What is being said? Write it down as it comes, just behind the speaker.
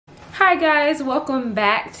Hi guys, welcome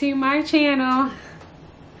back to my channel.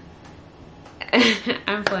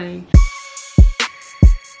 I'm playing.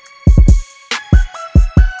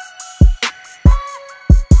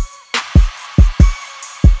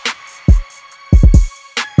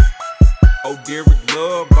 Oh, Derek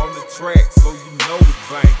Love on the track, so you know it's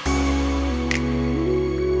bang.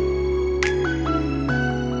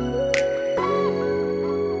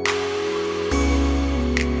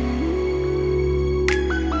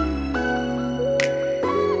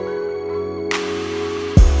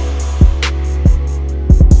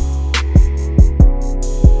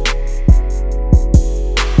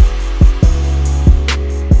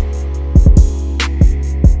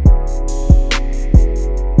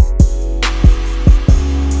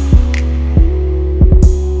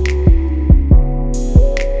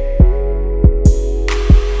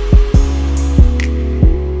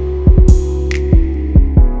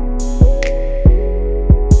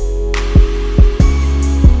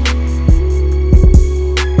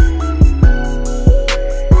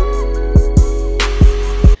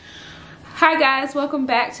 Hi guys, welcome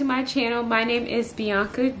back to my channel. My name is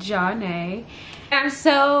Bianca Janae. I'm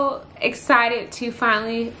so excited to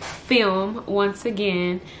finally film once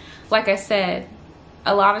again. Like I said,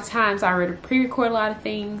 a lot of times I pre-record a lot of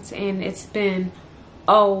things and it's been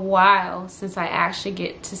a while since I actually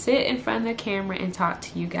get to sit in front of the camera and talk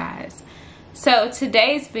to you guys. So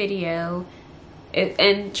today's video,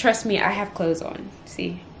 and trust me, I have clothes on.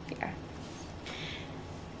 See? Yeah.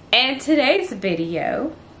 And today's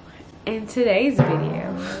video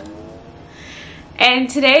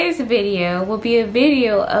will be a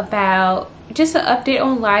video about just an update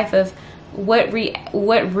on life of what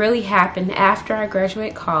really happened after I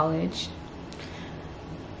graduated college,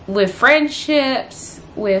 with friendships,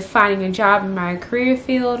 with finding a job in my career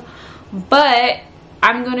field. But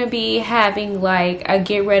I'm gonna be having like a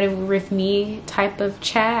get ready with me type of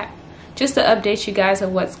chat just to update you guys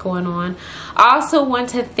on what's going on. I also want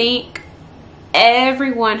to thank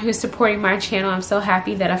everyone who's supporting my channel. I'm so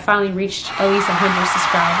happy that I finally reached at least 100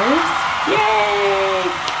 subscribers. Yay!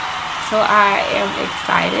 So I am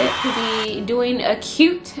excited to be doing a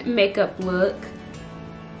cute makeup look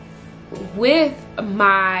with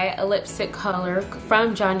my lipstick color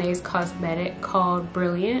from Janae's Cosmetic called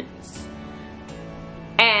Brilliance.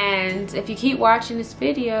 And if you keep watching this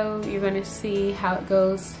video, you're gonna see how it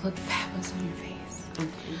goes. Look fabulous on your face.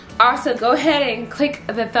 Also, go ahead and click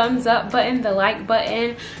the thumbs up button, the like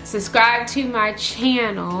button, subscribe to my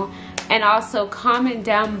channel, and also comment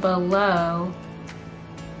down below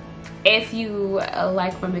if you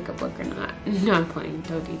like my makeup look or not. No, I'm playing.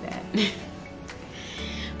 Don't do that.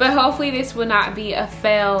 But hopefully this will not be a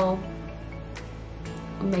fail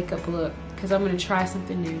makeup look, because I'm going to try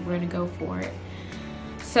something new. We're going to go for it.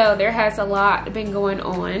 So there has a lot been going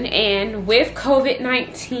on, and with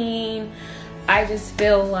COVID-19, I just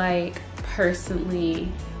feel like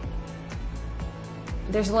personally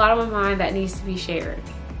there's a lot on my mind that needs to be shared.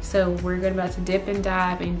 So we're about to dip and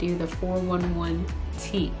dive and do the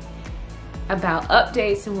 411T about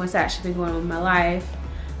updates and what's actually been going on in my life.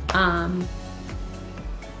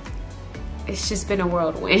 It's just been a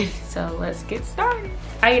whirlwind. So let's get started.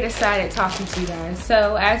 I get excited talking to you guys.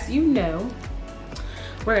 So as you know,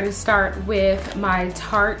 we're gonna start with my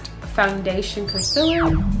Tarte foundation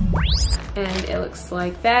concealer, and it looks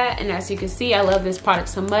like that. And as you can see, I love this product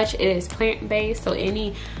so much. It is plant-based, so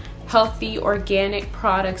any healthy organic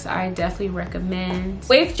products I definitely recommend.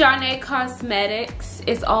 With Janae Cosmetics,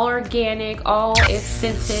 it's all organic, all is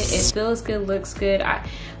scented, it feels good, looks good.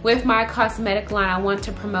 With my cosmetic line, I want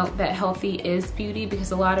to promote that healthy is beauty,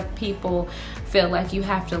 because a lot of people feel like you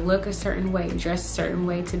have to look a certain way, dress a certain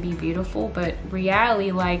way to be beautiful. But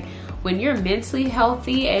reality, like when you're mentally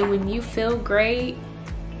healthy and when you feel great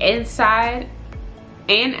inside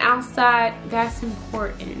and outside, that's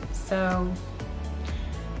important. So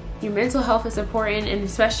your mental health is important, and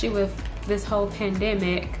especially with this whole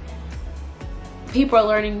pandemic, people are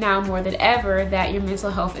learning now more than ever that your mental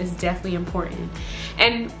health is definitely important.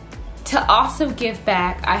 And to also give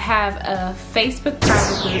back, I have a Facebook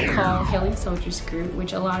private group called Healing Soldiers Group,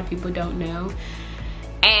 which a lot of people don't know.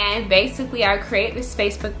 And basically I created this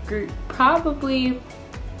Facebook group probably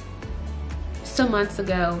some months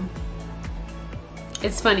ago.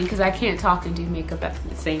 It's funny because I can't talk and do makeup at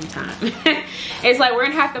the same time. It's like we're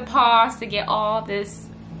gonna have to pause to get all this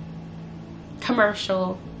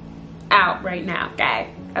commercial out right now,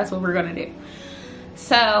 okay? That's what we're gonna do.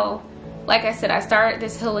 So like I said, I started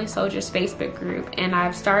this Healing Soldiers Facebook group, and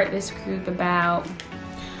I've started this group about,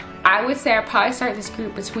 I would say I probably started this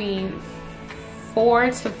group between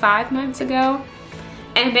 4 to 5 months ago.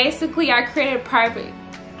 And basically I created a private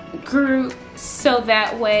group so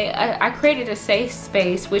that way I created a safe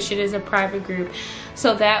space, which it is a private group,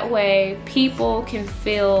 so that way people can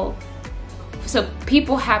feel, so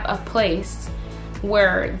people have a place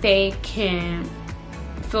where they can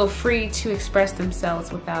feel free to express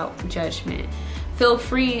themselves without judgment, feel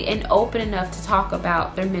free and open enough to talk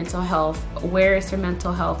about their mental health, where is their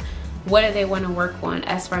mental health, what do they want to work on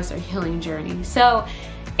as far as their healing journey. So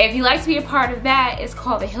if you'd like to be a part of that, it's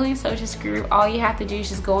called the Healing Socials Group. All you have to do is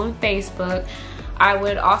just go on Facebook. I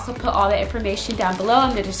would also put all the information down below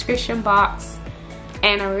in the description box.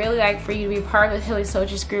 And I really like for you to be part of the Healing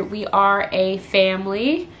Socials Group. We are a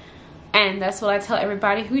family, and that's what I tell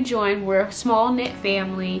everybody who join. We're a small knit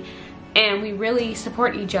family, and we really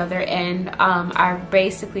support each other. And I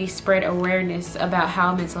basically spread awareness about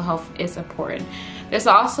how mental health is important. There's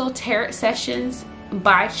also tarot sessions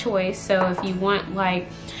by choice, so if you want, like,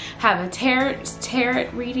 have a tarot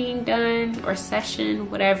reading done or session,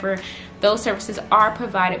 whatever, those services are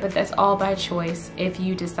provided, but that's all by choice if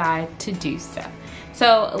you decide to do so.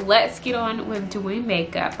 So let's get on with doing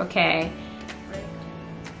makeup, okay?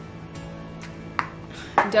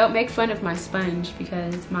 Don't make fun of my sponge,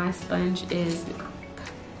 because my sponge is,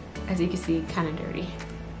 as you can see, kind of dirty.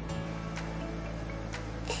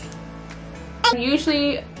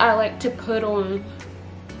 Usually I like to put on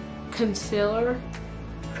concealer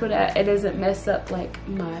so that it doesn't mess up like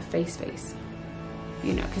my face,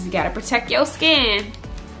 you know, because you gotta protect your skin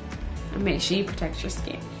and make sure you protect your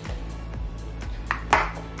skin.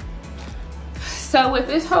 So with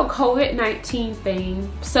this whole COVID-19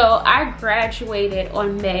 thing, so I graduated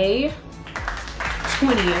on May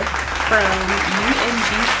 20th from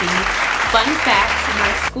UMGC. Fun fact,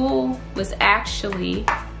 my school was actually,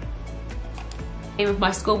 name of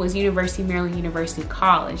my school was University of Maryland University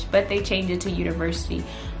College, but they changed it to University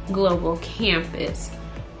Global Campus.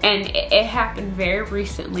 And it happened very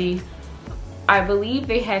recently. I believe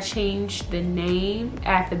they had changed the name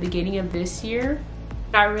at the beginning of this year.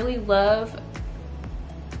 I really love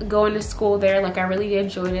going to school there. Like, I really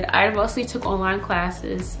enjoyed it. I mostly took online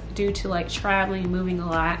classes due to like traveling and moving a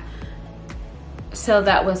lot. So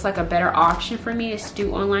that was like a better option for me, is to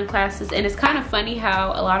do online classes. And it's kind of funny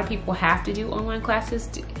how a lot of people have to do online classes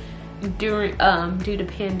during due to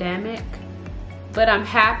pandemic. But I'm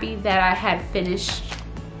happy that I had finished,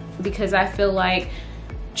 because I feel like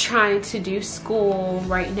trying to do school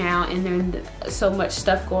right now and there's so much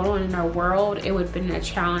stuff going on in our world, it would have been a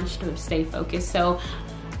challenge to stay focused. So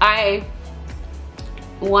I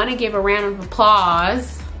want to give a round of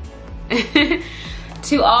applause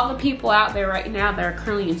to all the people out there right now that are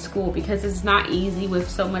currently in school, because it's not easy with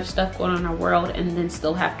so much stuff going on in our world and then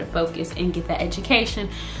still have to focus and get that education.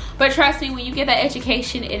 But trust me, when you get that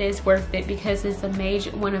education, it is worth it, because it's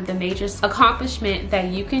one of the major accomplishments that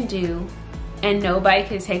you can do, and nobody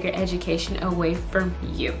can take your education away from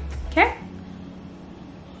you, okay?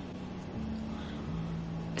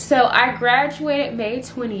 So I graduated May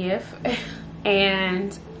 20th,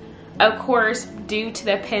 and of course, due to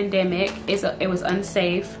the pandemic, it was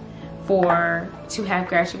unsafe to have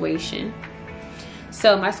graduation.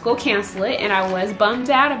 So my school canceled it, and I was bummed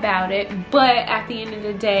out about it. But at the end of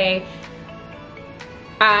the day,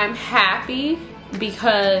 I'm happy,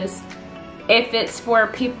 because if it's for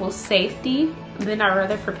people's safety, then I'd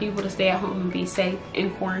rather for people to stay at home and be safe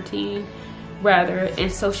in quarantine, rather in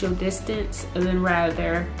social distance, than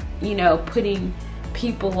rather, you know, putting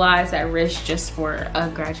people's lives at risk just for a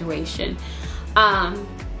graduation.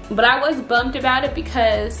 But I was bummed about it,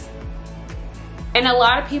 because, and a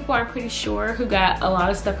lot of people, I'm pretty sure, who got a lot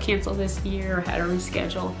of stuff canceled this year or had to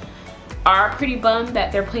reschedule, are pretty bummed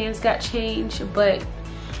that their plans got changed. But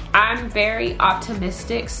I'm very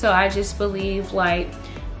optimistic, so I just believe like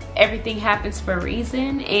everything happens for a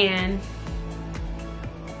reason, and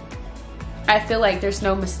I feel like there's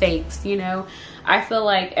no mistakes, you know. I feel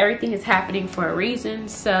like everything is happening for a reason,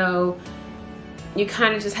 so you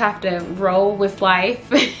kind of just have to roll with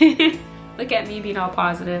life. Look at me being all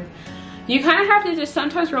positive. You kind of have to just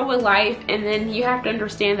sometimes roll with life, and then you have to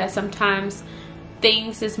understand that sometimes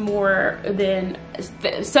things is more than,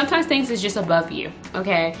 sometimes things is just above you,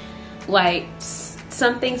 okay? Like,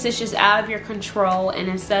 some things is just out of your control, and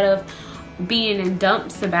instead of being in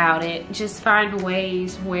dumps about it, just find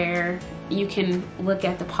ways where you can look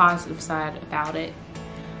at the positive side about it.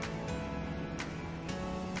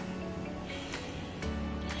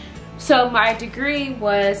 So my degree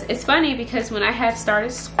was, it's funny because when I had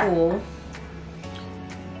started school,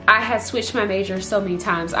 I had switched my major so many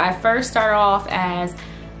times. I first started off as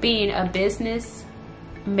being a business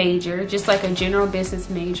major, just like a general business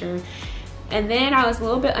major. And then I was a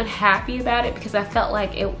little bit unhappy about it because I felt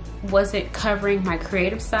like wasn't covering my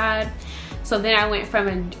creative side. So then I went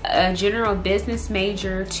from a general business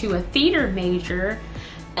major to a theater major.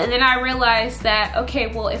 And then I realized that, okay,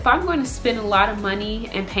 well, if I'm going to spend a lot of money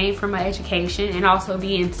and paying for my education and also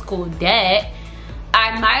be in school debt,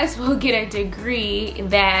 I might as well get a degree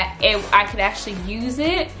that I could actually use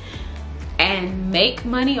it and make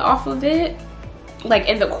money off of it, like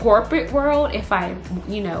in the corporate world, if I,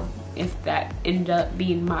 you know, if that ended up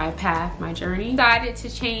being my path, my journey. Decided to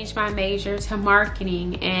change my major to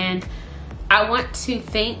marketing, and I want to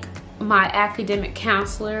thank my academic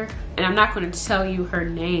counselor, and I'm not going to tell you her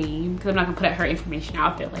name because I'm not going to put her information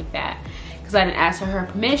out there like that because I didn't ask her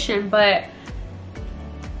permission, but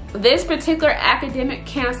this particular academic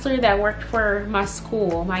counselor that worked for my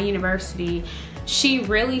school, my university, she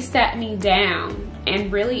really sat me down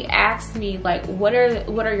and really asked me, like, what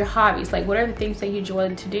are your hobbies? Like, what are the things that you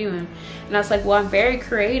enjoy to do? And I was like, well, I'm very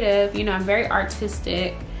creative, you know, I'm very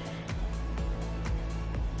artistic,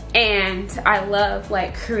 and I love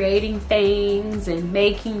like creating things and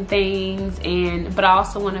making things, but I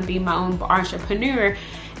also want to be my own entrepreneur.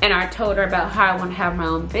 And I told her about how I want to have my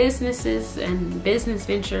own businesses and business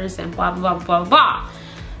ventures and blah blah blah blah blah.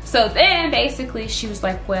 So then basically she was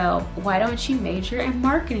like, well, why don't you major in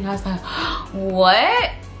marketing? I was like,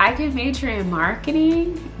 what? I can major in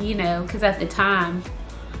marketing? You know, because at the time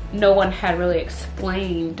no one had really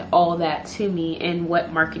explained all that to me and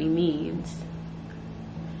what marketing means.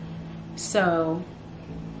 So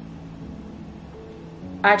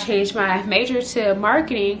I changed my major to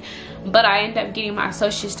marketing, but I ended up getting my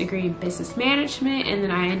associate's degree in business management, and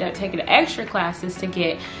then I ended up taking extra classes to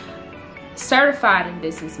get certified in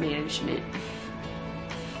business management.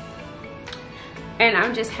 And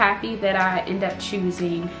I'm just happy that I end up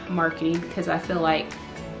choosing marketing because I feel like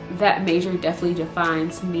that major definitely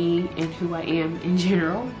defines me and who I am in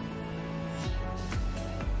general.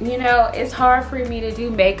 You know, it's hard for me to do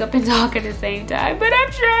makeup and talk at the same time, but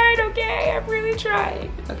I'm trying, okay? I'm really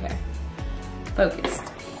trying. Okay, focused.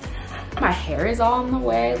 My hair is all in the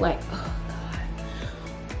way, like, oh God.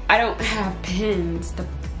 I don't have pins to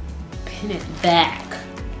pin it back.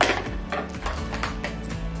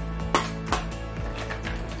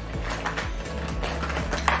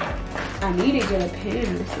 I need to get a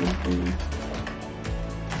pin or something.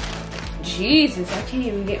 Jesus, I can't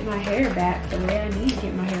even get my hair back the way I need to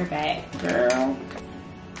get my hair back, girl.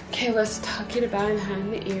 Okay, let's tuck it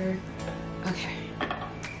behind the ear. Okay.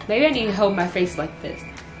 Maybe I need to hold my face like this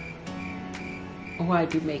while I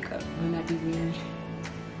do makeup. Wouldn't that be weird?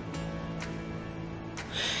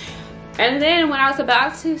 And then when I was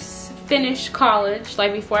about to finish college,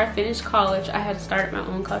 like before I finished college, I had to start my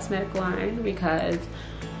own cosmetic line because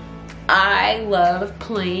I love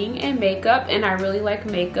playing in makeup, and I really like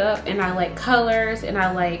makeup, and I like colors, and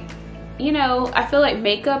I like, you know, I feel like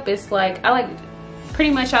makeup is like, I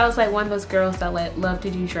was like one of those girls that love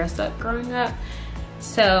to do dress up growing up.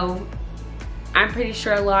 So I'm pretty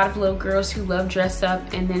sure a lot of little girls who love dress up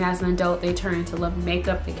and then as an adult they turn into loving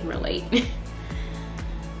makeup, they can relate.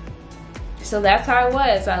 So that's how I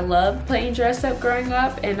was. I loved playing dress up growing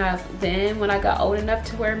up, and then when I got old enough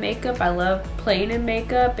to wear makeup, I loved playing in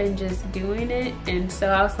makeup and just doing it. And so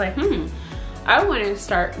I was like, I want to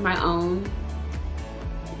start my own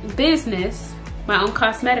business, my own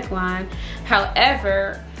cosmetic line.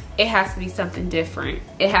 However, it has to be something different.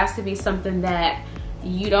 It has to be something that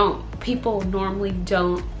people normally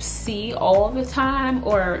don't see all the time,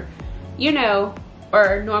 or, you know,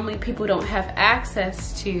 or normally people don't have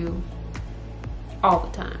access to all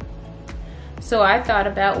the time. So I thought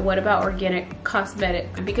about, what about organic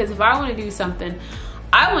cosmetic? Because if I want to do something,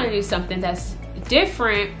 I want to do something that's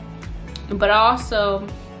different, but also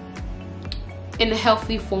in a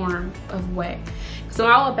healthy form of way. So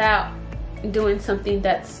I'm all about doing something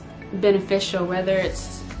that's beneficial, whether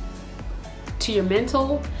it's to your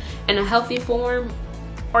mental in a healthy form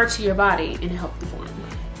or to your body in a healthy form.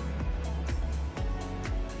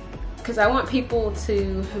 Because I want people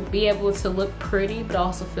to be able to look pretty but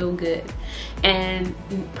also feel good, and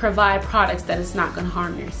provide products that is not going to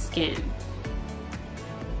harm your skin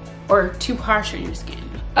or too harsh on your skin.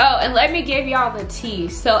 Oh, and let me give y'all the tea.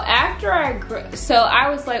 So after I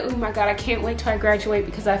was like, oh my God, I can't wait till I graduate,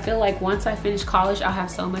 because I feel like once I finish college, I'll have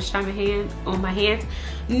so much time on my hands.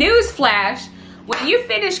 Newsflash. When you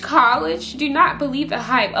finish college, do not believe the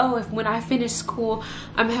hype. Oh, when I finish school,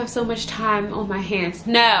 I'm gonna have so much time on my hands.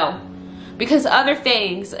 No, because other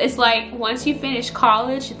things, it's like once you finish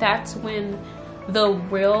college, that's when the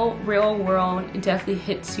real world definitely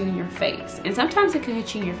hits you in your face. And sometimes it can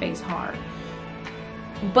hit you in your face hard.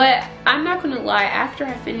 But I'm not gonna lie, after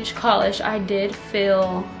I finished college, I did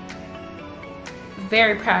feel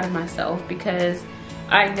very proud of myself because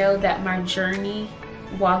I know that my journey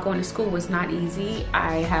while going to school was not easy.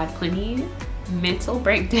 I had plenty mental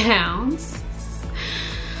breakdowns,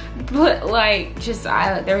 but like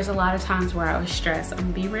there's a lot of times where I was stressed. I'm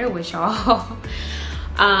gonna be real with y'all.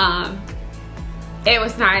 It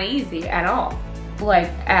was not easy at all, like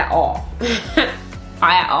at all.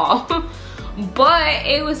 At all. But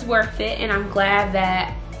it was worth it, and I'm glad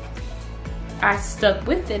that I stuck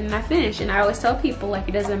with it and I finished. And I always tell people, like,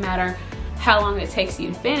 it doesn't matter how long it takes you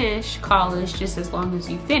to finish college, just as long as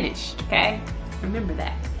you finished, okay? Remember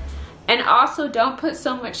that. And also, don't put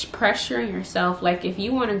so much pressure on yourself. Like, if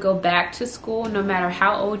you want to go back to school, no matter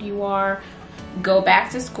how old you are, go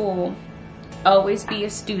back to school. Always be a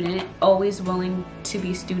student, always willing to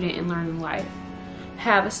be a student and learn in life.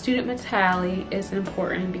 Have a student mentality is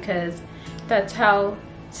important because that's how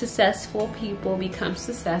successful people become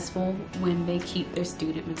successful, when they keep their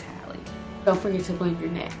student mentality. Don't forget to blend your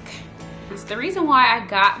neck. The reason why I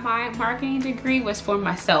got my marketing degree was for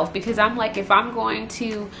myself, because I'm like, if I'm going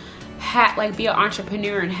to be an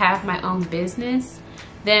entrepreneur and have my own business,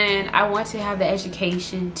 then I want to have the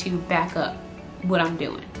education to back up what I'm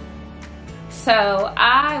doing. So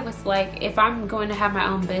I was like, if I'm going to have my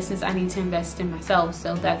own business, I need to invest in myself.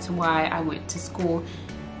 So that's why I went to school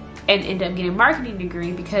and ended up getting a marketing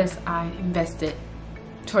degree, because I invested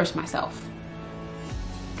towards myself.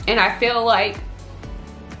 And I feel like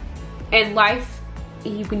in life,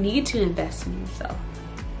 you need to invest in yourself,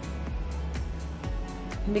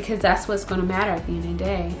 because that's what's going to matter at the end of the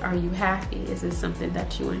day. Are you happy? Is this something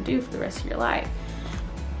that you want to do for the rest of your life?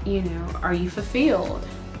 You know, are you fulfilled?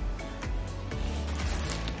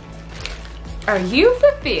 Are you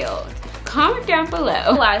fulfilled? Comment down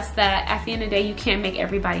below. Realize that at the end of the day, you can't make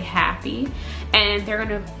everybody happy, and there are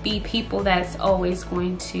going to be people that's always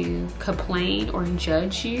going to complain or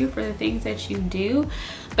judge you for the things that you do.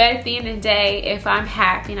 But at the end of the day, if I'm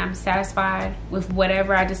happy and I'm satisfied with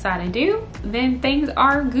whatever I decide to do, then things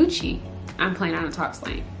are Gucci. I'm playing out of talk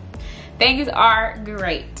slang. Things are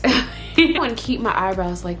great. I want to keep my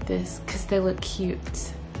eyebrows like this because they look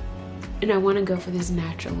cute, and I want to go for this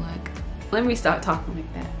natural look. Let me stop talking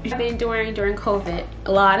like that. I've been doing during COVID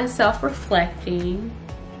a lot of self-reflecting,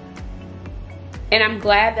 and I'm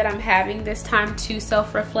glad that I'm having this time to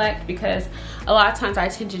self-reflect, because a lot of times I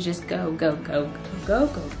tend to just go,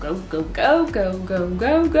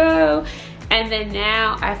 and then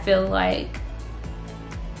now I feel like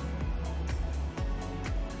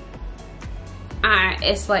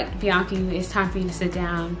it's like, Bianca, it's time for you to sit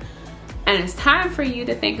down, and it's time for you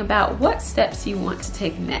to think about what steps you want to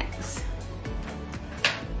take next.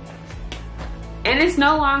 And it's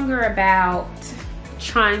no longer about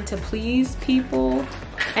trying to please people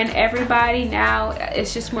and everybody. Now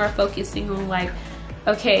it's just more focusing on, like,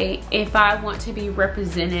 okay, if I want to be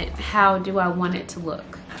represented, how do I want it to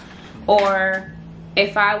look? Or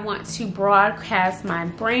if I want to broadcast my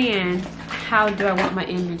brand, how do I want my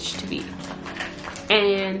image to be?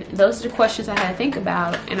 And those are the questions I had to think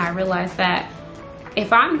about. And I realized that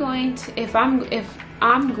if I'm going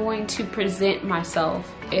to present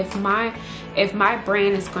myself, if my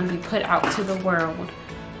brand is going to be put out to the world,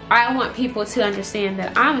 I want people to understand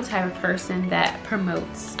that I'm a type of person that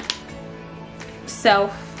promotes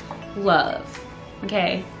self-love.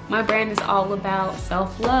 Okay, my brand is all about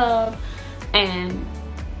self-love and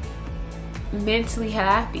mentally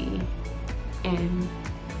happy, and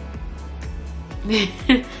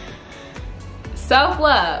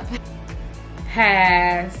self-love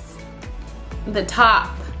has the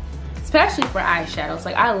top, especially for eyeshadows.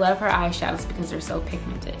 Like, I love her eyeshadows because they're so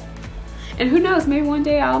pigmented. And who knows, maybe one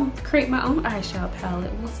day I'll create my own eyeshadow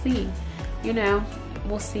palette. We'll see. You know,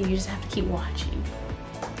 we'll see. You just have to keep watching.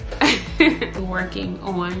 Working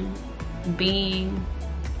on being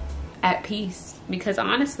at peace, because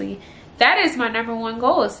honestly, that is my #1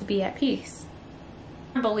 goal, is to be at peace.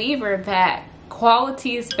 I'm a believer that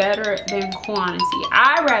quality is better than quantity.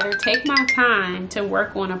 I'd rather take my time to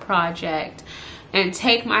work on a project and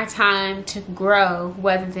take my time to grow,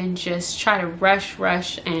 rather than just try to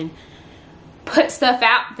rush and put stuff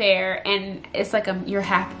out there and it's like you're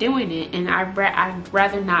half doing it. And I'd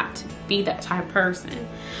rather not be that type of person.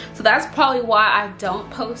 So that's probably why I don't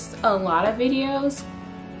post a lot of videos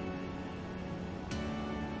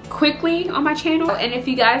quickly on my channel. And if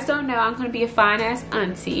you guys don't know, I'm gonna be a fine ass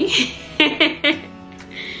auntie.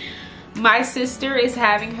 My sister is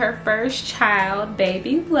having her first child,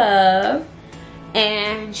 baby Love,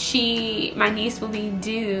 and my niece will be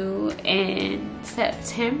due in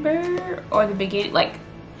September, or the beginning, like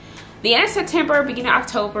the end of September, beginning of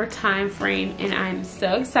October time frame. And I'm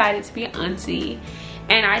so excited to be an auntie,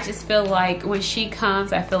 And I just feel like when she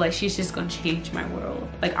comes, I feel like she's just gonna change my world.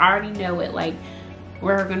 Like, I already know it. Like,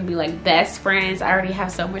 we're gonna be like best friends. I already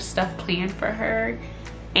have so much stuff planned for her.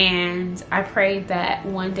 And I pray that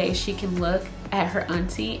one day she can look at her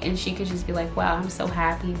auntie and she could just be like, wow, I'm so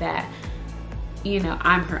happy that, you know,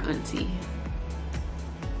 I'm her auntie.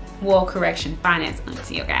 Well, correction, finance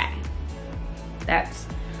auntie, okay? That's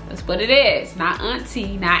what it is. Not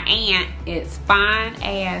auntie, not aunt. It's fine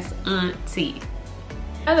ass auntie.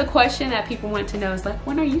 Another question that people want to know is like,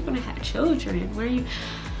 when are you gonna have children? When are you?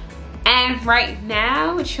 And right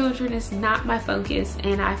now, children is not my focus,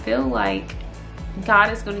 and I feel like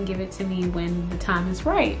God is gonna give it to me when the time is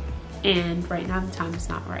right. And right now the time is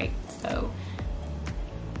not right. So,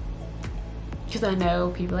 because I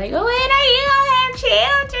know people are like, oh, when are you gonna have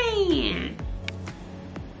children?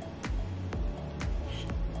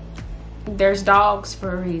 There's dogs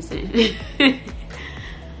for a reason.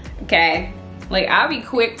 Okay, like, I'll be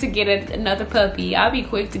quick to get another puppy. I'll be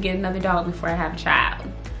quick to get another dog before I have a child.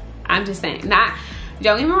 I'm just saying, don't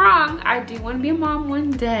get me wrong, I do want to be a mom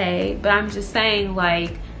one day, but I'm just saying,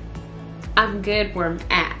 like, I'm good where I'm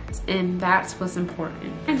at, and that's what's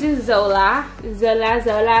important. And do Zola. Zola,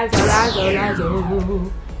 Zola, Zola, Zola,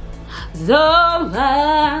 Zola.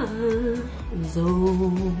 Zola,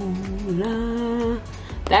 Zola.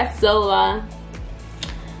 That's Zola.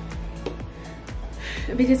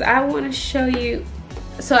 Because I want to show you,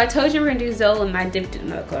 so I told you we're gonna do Zola and I dipped it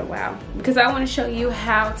in another color, wow. Because I want to show you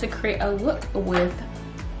how to create a look with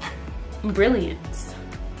Brilliance.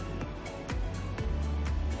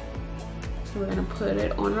 So we're gonna put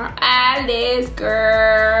it on our eyelids,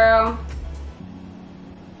 girl.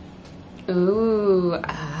 Ooh,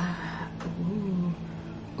 ah, ooh,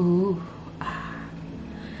 ooh, ah,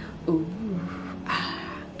 ooh, ah.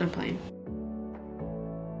 I'm playing.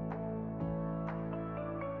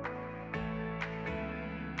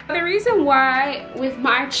 The reason why with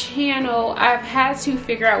my channel, I've had to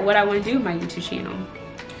figure out what I want to do with my YouTube channel.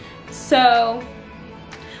 So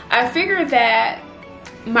I figured that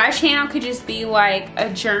my channel could just be like a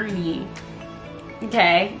journey,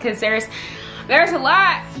 okay? Because there's a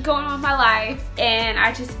lot going on in my life, and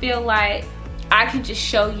I just feel like I can just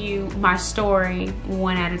show you my story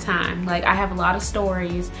one at a time. Like, I have a lot of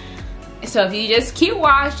stories, so if you just keep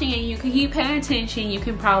watching and you can keep paying attention, you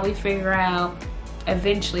can probably figure out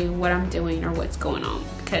eventually what I'm doing or what's going on,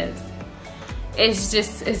 because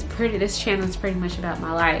this channel is pretty much about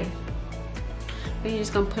my life. Then you're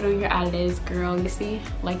just gonna put on your eyelids, girl, you see?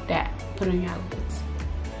 Like that, put on your eyelids.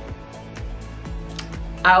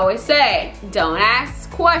 I always say, don't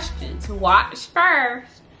ask questions, watch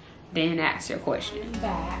first, then ask your question.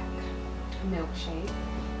 Back, milkshake.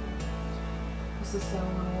 This is so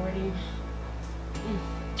rewarding.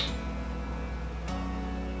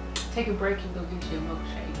 Take a break and go get you a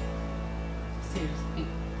milkshake. Seriously.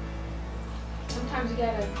 Sometimes you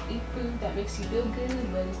gotta eat food that makes you feel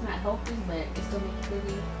good, but it's not healthy, but it still makes you feel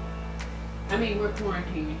good. I mean, we're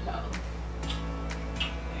quarantined, so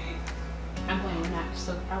I'm playing with that.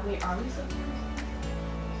 So are we so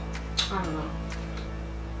I don't know.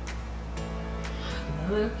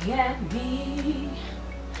 Look at me.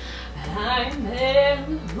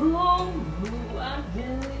 I'm who I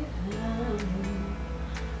really am.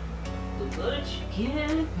 But you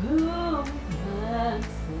can't prove myself.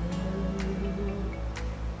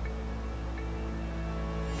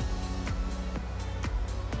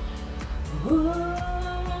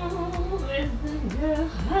 Ooh, is the girl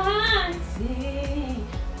I see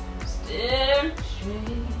staring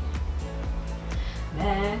straight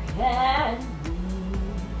back at me.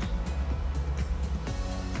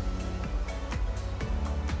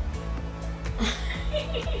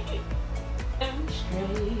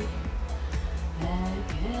 Straight back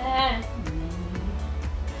at me.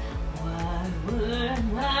 Why would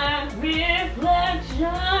my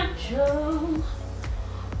reflection show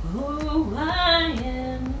who I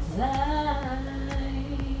am inside?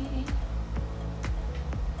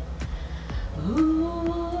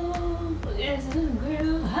 Who is the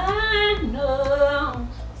girl I know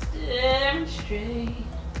staring straight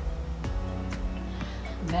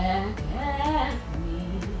back at me?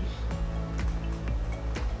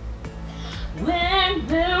 When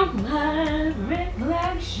will my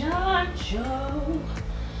reflection show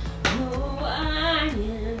who I am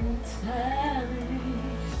inside?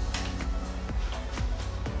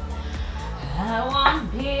 I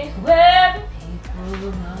want to be where the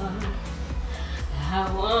people are. I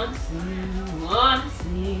want to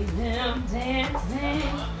see them dancing,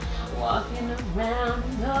 walking around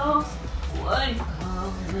those, what do you call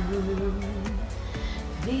them,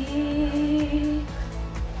 feet.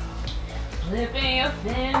 Flipping your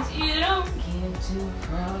fins, you don't get too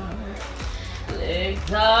far.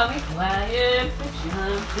 Legs are required for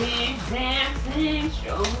jumping, dancing,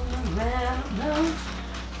 strolling around.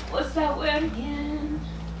 What's that word again?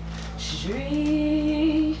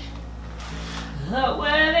 Street. Up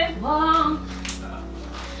where they walk,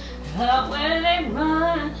 up where they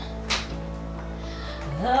run,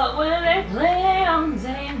 up where they play all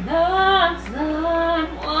day and the sun.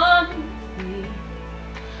 One free.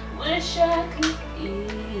 Wish I could be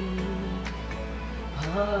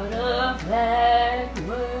part of that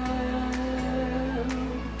world.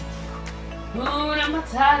 Hakuna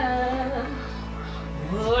Matata,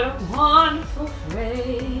 what a wonderful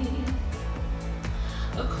phrase.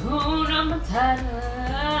 Hakuna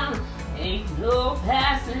Matata, ain't no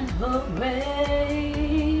passing her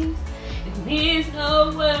race. It means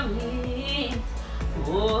no worries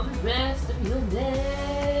for the rest of your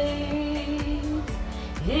days.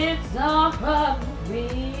 It's all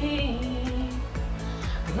probably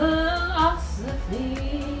philosophy.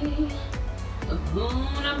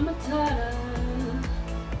 Hakuna Matata.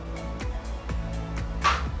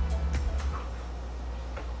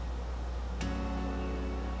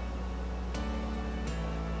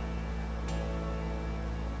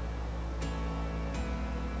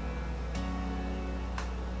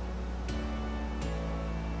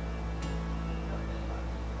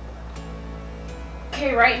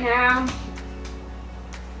 Okay, right now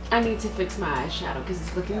I need to fix my eyeshadow because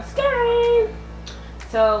it's looking scary.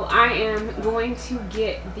 So I am going to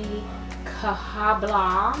get the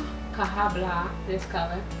Cahabla, this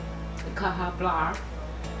color, the Cahabla,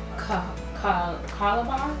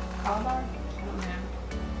 Calabar. I don't know.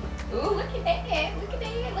 Ooh, look at that! Look at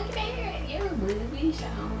that! Look at that! Your movie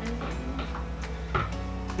showing.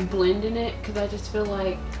 Blending it because I just feel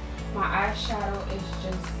like my eyeshadow is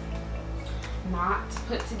just not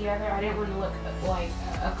put together. I didn't want to look like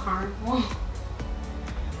a carnival.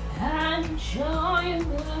 Enjoying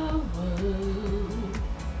the world.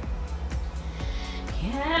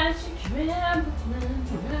 Catch a trembling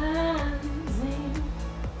rising.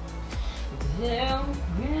 Tell me,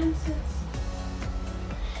 princess,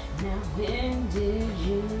 now when did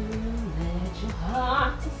you let your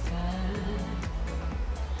heart decide?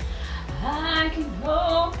 I can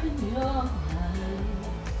open your eyes.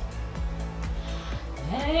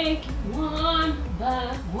 Take it one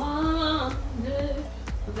by one.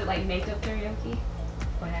 Was it like makeup karaoke?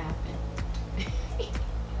 What happened?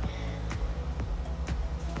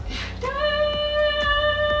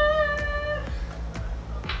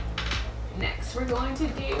 Next, we're going to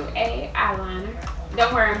do a eyeliner.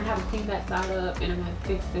 Don't worry, I'm gonna have to clean that side up and I'm gonna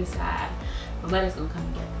fix this side. But it's gonna come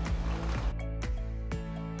together.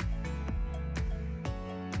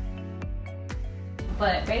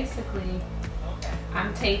 But basically,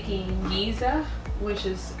 I'm taking Giza, which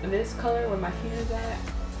is this color where my finger's at.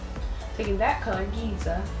 Taking that color,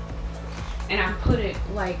 Giza, and I put it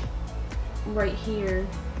like right here,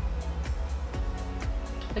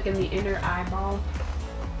 like in the inner eyeball,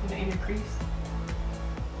 in the inner crease.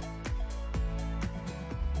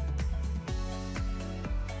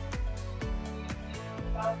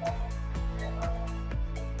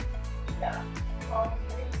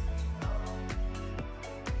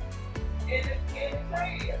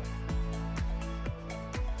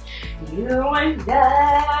 You and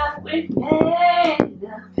I, we made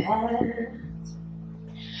the past.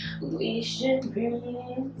 We should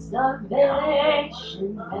bring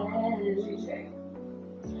salvation back.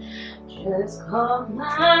 Just call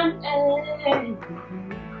my name.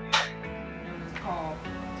 It was called,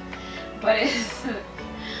 but it's a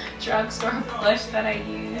drugstore blush that I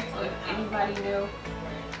use. So if anybody know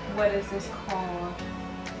what is this called?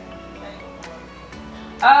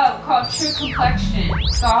 Oh, called True Complexion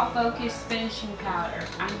Soft Focus Finishing Powder.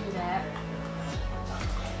 I knew that.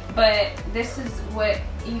 But this is what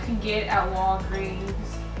you can get at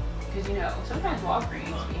Walgreens. Because you know, sometimes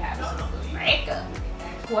Walgreens be having some good makeup.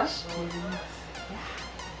 Questions.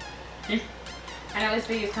 Yeah. I know this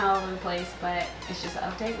video is kind of all over the place, but it's just an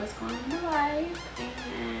update what's going on in my life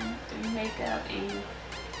and doing makeup and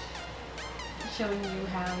showing you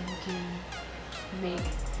how you can make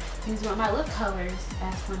use one of my lip colors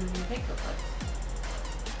as one of your makeup looks.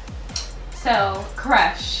 So,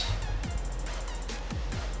 crush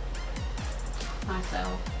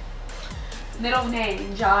myself. Middle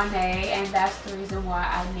name, Johnny, and that's the reason why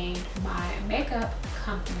I named my makeup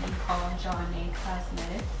company called Johnny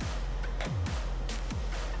Cosmetics.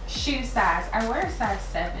 Shoe size, I wear a size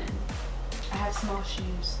 7. I have small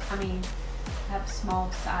shoes. I have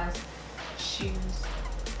small size shoes.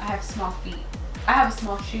 I have small feet. I have a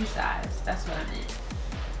small shoe size. That's what I meant.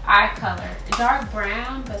 eye color. Dark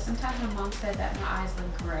brown, but sometimes my mom said that my eyes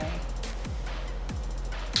look gray.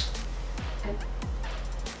 And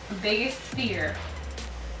biggest fear.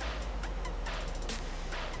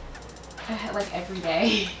 Like every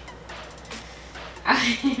day.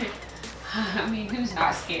 I mean, who's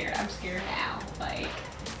not scared? I'm scared now. Like,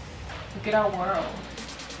 look at our world.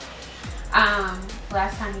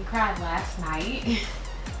 Last time you cried, last night.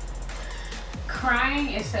 Crying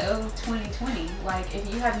is so 2020. Like, if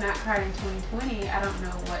you have not cried in 2020, I don't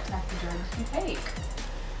know what type of drugs you take.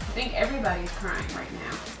 I think everybody's crying right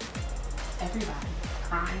now. Everybody.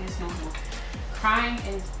 Crying is normal. Crying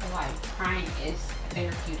is life. Crying is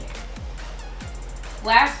therapeutic.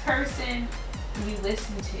 Last person you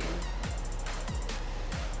listened to.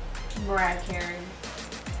 Mariah Carey.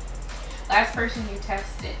 Last person you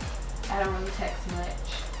texted. I don't really text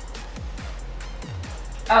much.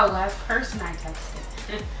 Oh, last person I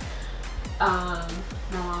texted. My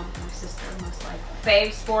mom, my sister, most likely.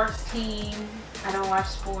 Fave sports team. I don't watch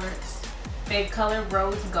sports. Fave color,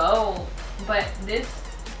 rose gold. But this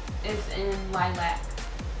is in lilac.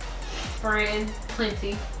 Friend,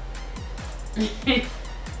 plenty.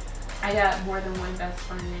 I got more than one best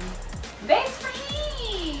friend. Best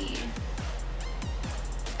friend!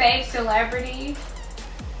 Fave celebrity.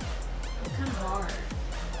 It's kind of hard.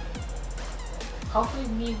 Hopefully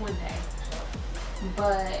me one day.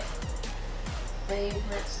 But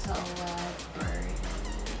favorite celebrity.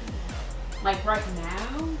 Like right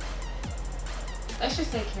now? Let's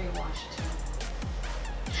just say Kerry Washington.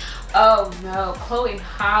 Oh no, Chloe and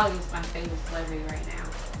Holly is my favorite celebrity right now.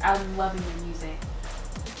 I'm loving their music.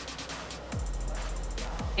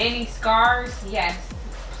 Any scars? Yes,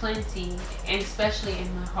 plenty, and especially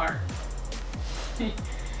in my heart.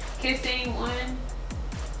 Kiss anyone?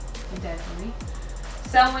 Definitely.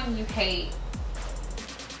 Someone you hate.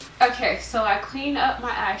 Okay, so I cleaned up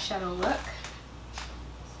my eyeshadow look.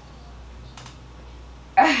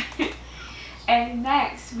 And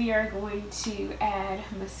next we are going to add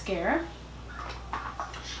mascara.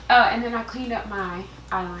 Oh, and then I cleaned up my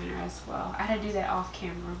eyeliner as well. I had to do that off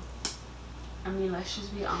camera. I mean, let's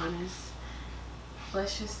just be honest.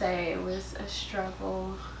 Let's just say it was a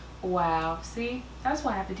struggle. Wow, see? That's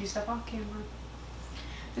why I have to do stuff off camera.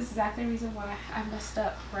 This is exactly the reason why I messed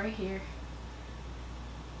up right here.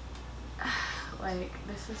 Like,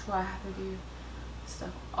 this is why I have to do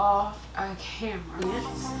stuff off a camera.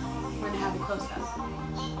 We're gonna have a close up.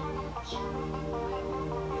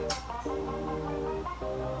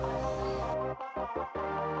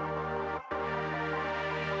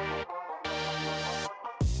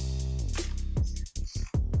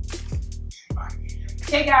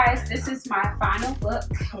 Okay guys, this is my final look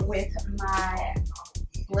with my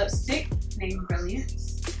lipstick named Brilliance.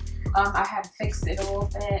 I had to fix it a little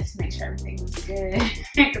bit to make sure everything was good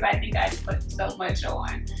because I think I put so much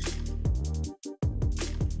on.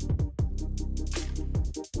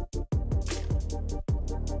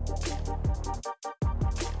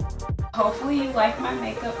 Hopefully you like my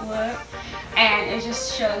makeup look, and it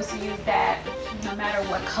just shows you that no matter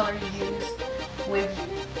what color you use with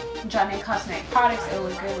Johnny Cosmetic products, it will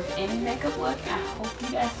look good with any makeup look. I hope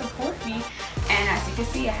you guys support me, and as you can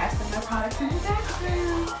see, I have some more products in the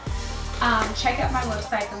background. Check out my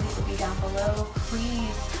website, the link will be down below.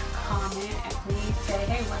 Please comment and please say,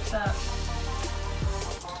 hey, what's up?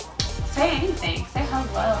 Say anything. Say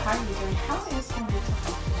hello. How are you doing? How is your mental health?